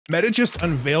Meta just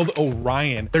unveiled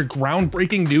Orion, their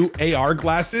groundbreaking new AR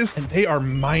glasses, and they are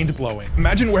mind-blowing.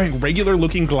 Imagine wearing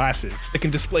regular-looking glasses that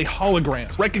can display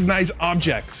holograms, recognize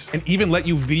objects, and even let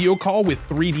you video call with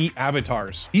 3D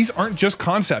avatars. These aren't just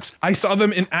concepts. I saw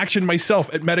them in action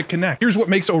myself at Meta Connect. Here's what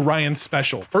makes Orion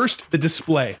special. First, the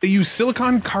display. They use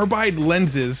silicon carbide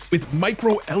lenses with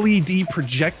micro LED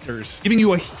projectors, giving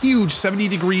you a huge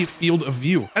 70-degree field of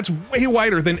view. That's way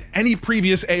wider than any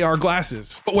previous AR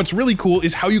glasses. But what's really cool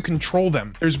is how you control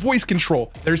them. There's voice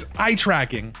control, there's eye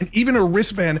tracking, and even a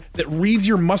wristband that reads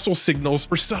your muscle signals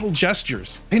for subtle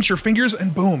gestures. Pinch your fingers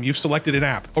and boom, you've selected an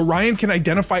app. Orion can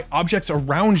identify objects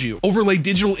around you, overlay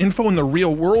digital info in the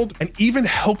real world, and even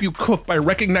help you cook by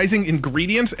recognizing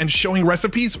ingredients and showing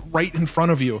recipes right in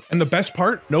front of you. And the best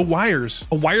part, no wires.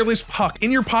 A wireless puck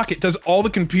in your pocket does all the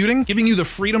computing, giving you the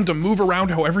freedom to move around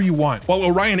however you want. While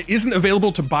Orion isn't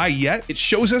available to buy yet, it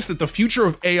shows us that the future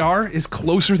of AR is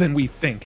closer than we think.